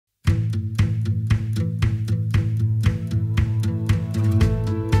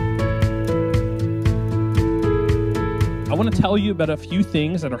want to tell you about a few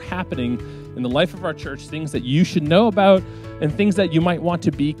things that are happening in the life of our church, things that you should know about, and things that you might want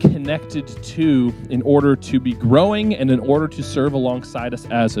to be connected to in order to be growing and in order to serve alongside us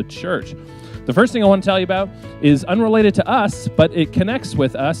as a church. The first thing I want to tell you about is unrelated to us, but it connects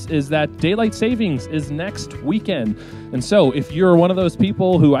with us, is that daylight savings is next weekend. And so if you're one of those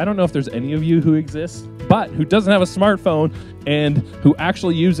people who, I don't know if there's any of you who exists, but who doesn't have a smartphone and who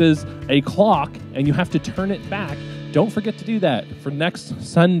actually uses a clock and you have to turn it back, don't forget to do that for next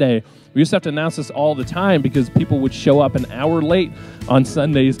Sunday. We used to have to announce this all the time because people would show up an hour late on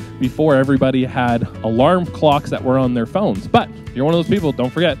Sundays before everybody had alarm clocks that were on their phones. But if you're one of those people,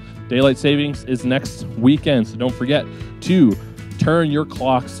 don't forget, daylight savings is next weekend, so don't forget to turn your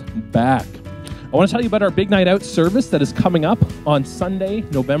clocks back. I want to tell you about our Big Night Out service that is coming up on Sunday,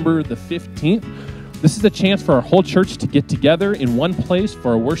 November the 15th. This is a chance for our whole church to get together in one place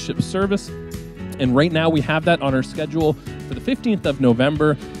for a worship service. And right now we have that on our schedule for the 15th of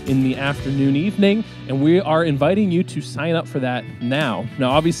November in the afternoon evening. And we are inviting you to sign up for that now.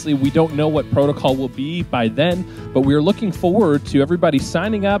 Now, obviously, we don't know what protocol will be by then, but we are looking forward to everybody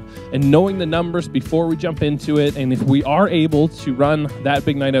signing up and knowing the numbers before we jump into it. And if we are able to run that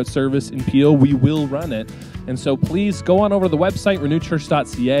Big Night Out service in Peel, we will run it. And so please go on over to the website,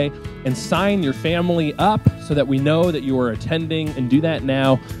 renewchurch.ca, and sign your family up so that we know that you are attending, and do that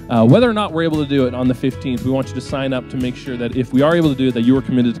now. Whether or not we're able to do it on the 15th, we want you to sign up to make sure that if we are able to do it, that you are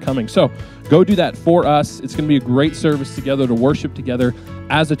committed to coming. So go do that for us. It's going to be a great service together to worship together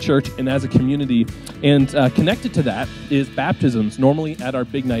as a church and as a community. And connected to that is baptisms. Normally at our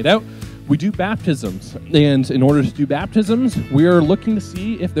Big Night Out, we do baptisms, and in order to do baptisms, we are looking to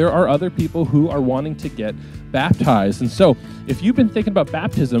see if there are other people who are wanting to get baptized. And so if you've been thinking about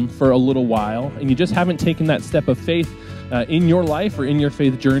baptism for a little while and you just haven't taken that step of faith in your life or in your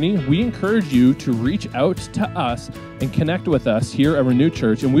faith journey, we encourage you to reach out to us and connect with us here at Renew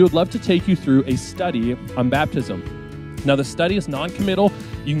Church, and we would love to take you through a study on baptism. Now, the study is non-committal.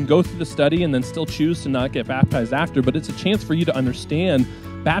 You can go through the study and then still choose to not get baptized after, but it's a chance for you to understand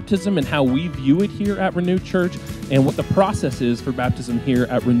baptism and how we view it here at Renew Church and what the process is for baptism here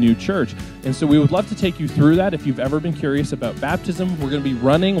at Renew Church. And so we would love to take you through that. If you've ever been curious about baptism, we're going to be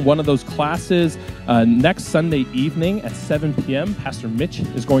running one of those classes next Sunday evening at 7 p.m. Pastor Mitch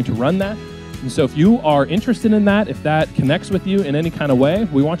is going to run that. And so if you are interested in that, if that connects with you in any kind of way,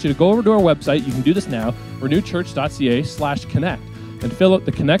 we want you to go over to our website. You can do this now, renewchurch.ca/connect. And fill out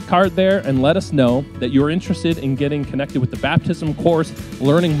the Connect card there and let us know that you're interested in getting connected with the baptism course,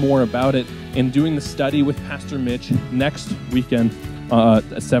 learning more about it, and doing the study with Pastor Mitch next weekend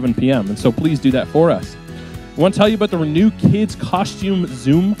at 7 p.m. And so please do that for us. I want to tell you about the Renew Kids Costume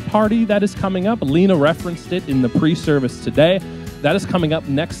Zoom party that is coming up. Lena referenced it in the pre-service today. That is coming up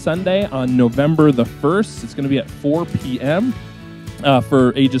next Sunday on November the 1st. It's going to be at 4 p.m.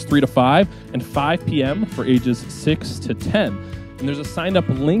 For ages 3 to 5 and 5 p.m. for ages 6 to 10. And there's a sign-up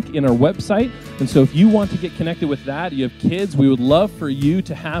link in our website. And so if you want to get connected with that, you have kids, we would love for you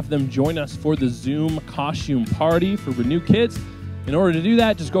to have them join us for the Zoom costume party for Renew Kids. In order to do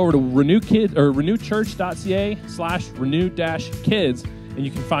that, just go over to renewchurch.ca/renew-kids, and you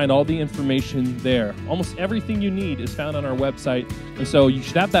can find all the information there. Almost everything you need is found on our website. And so you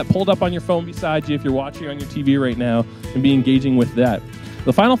should have that pulled up on your phone beside you if you're watching on your TV right now, and be engaging with that.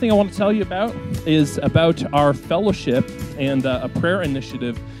 The final thing I want to tell you about is about our fellowship and a prayer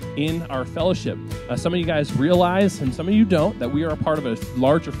initiative in our fellowship. Some of you guys realize, and some of you don't, that we are a part of a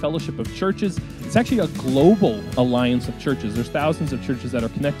larger fellowship of churches. It's actually a global alliance of churches. There's thousands of churches that are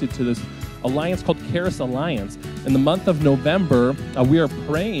connected to this alliance called Charis Alliance. In the month of November, we are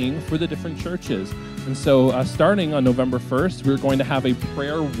praying for the different churches. And so starting on November 1st, we're going to have a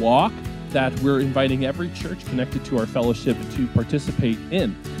prayer walk that we're inviting every church connected to our fellowship to participate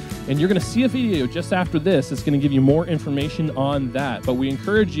in. And you're going to see a video just after this. It's going to give you more information on that. But we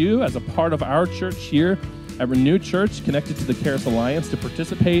encourage you, as a part of our church here at Renew Church, connected to the Charis Alliance, to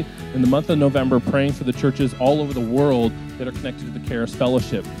participate in the month of November praying for the churches all over the world that are connected to the Charis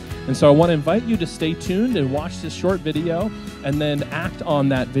Fellowship. And so I want to invite you to stay tuned and watch this short video and then act on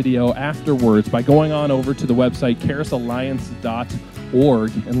that video afterwards by going on over to the website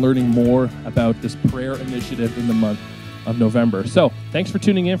charisalliance.org and learning more about this prayer initiative in the month of November. So thanks for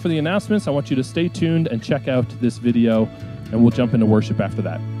tuning in for the announcements. I want you to stay tuned and check out this video, and we'll jump into worship after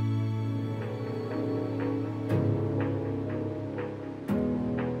that.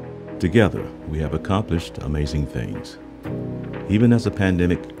 Together, we have accomplished amazing things. Even as the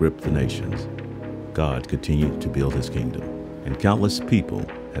pandemic gripped the nations, God continued to build his kingdom, and countless people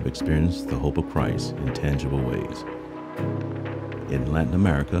have experienced the hope of Christ in tangible ways. In Latin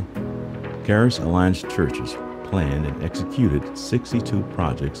America, Charis Alliance churches planned and executed 62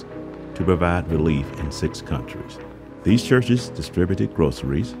 projects to provide relief in 6 countries. These churches distributed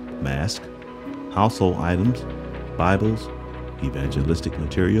groceries, masks, household items, Bibles, evangelistic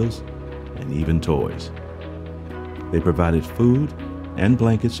materials, and even toys. They provided food and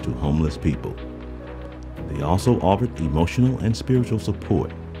blankets to homeless people. They also offered emotional and spiritual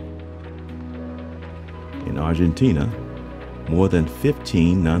support. In Argentina, more than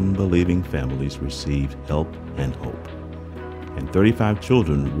 15 non-believing families received help and hope, and 35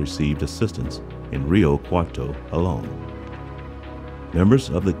 children received assistance in Rio Cuarto alone. Members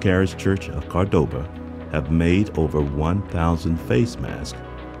of the Charis Church of Cordoba have made over 1,000 face masks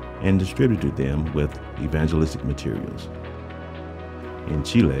and distributed them with evangelistic materials. In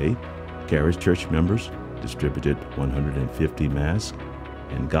Chile, Charis Church members distributed 150 masks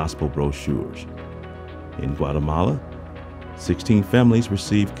and gospel brochures. In Guatemala, 16 families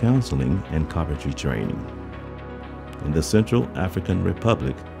received counseling and carpentry training. In the Central African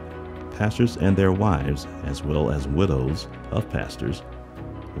Republic, pastors and their wives, as well as widows of pastors,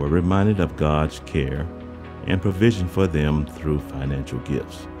 were reminded of God's care and provision for them through financial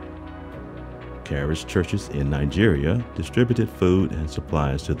gifts. Charis churches in Nigeria distributed food and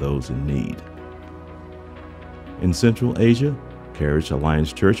supplies to those in need. In Central Asia, Charis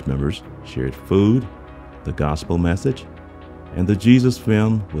Alliance church members shared food, the gospel message, and the Jesus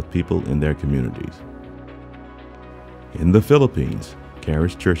film with people in their communities. In the Philippines,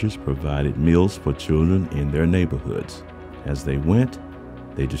 Charis churches provided meals for children in their neighborhoods. As they went,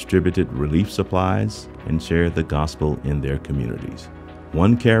 they distributed relief supplies and shared the gospel in their communities.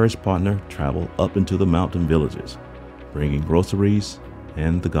 One Charis partner traveled up into the mountain villages, bringing groceries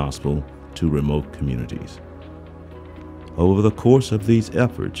and the gospel to remote communities. Over the course of these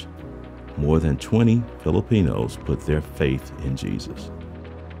efforts, more than 20 Filipinos put their faith in Jesus.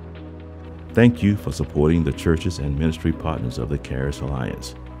 Thank you for supporting the churches and ministry partners of the Charis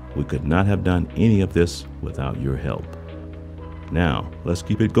Alliance. We could not have done any of this without your help. Now, let's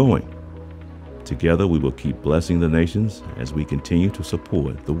keep it going. Together, we will keep blessing the nations as we continue to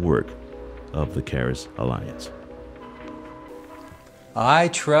support the work of the Charis Alliance. I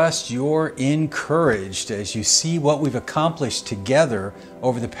trust you're encouraged as you see what we've accomplished together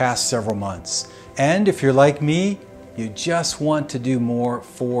over the past several months. And if you're like me, you just want to do more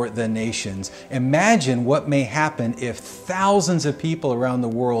for the nations. Imagine what may happen if thousands of people around the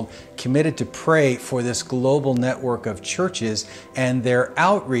world committed to pray for this global network of churches and their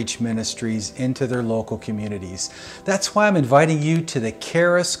outreach ministries into their local communities. That's why I'm inviting you to the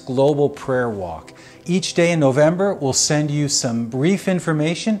Charis Global Prayer Walk. Each day in November, we'll send you some brief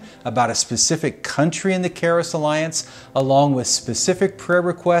information about a specific country in the Charis Alliance, along with specific prayer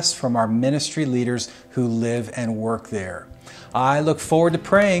requests from our ministry leaders who live and work there. I look forward to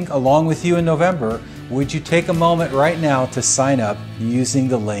praying along with you in November. Would you take a moment right now to sign up using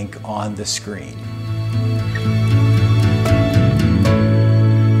the link on the screen?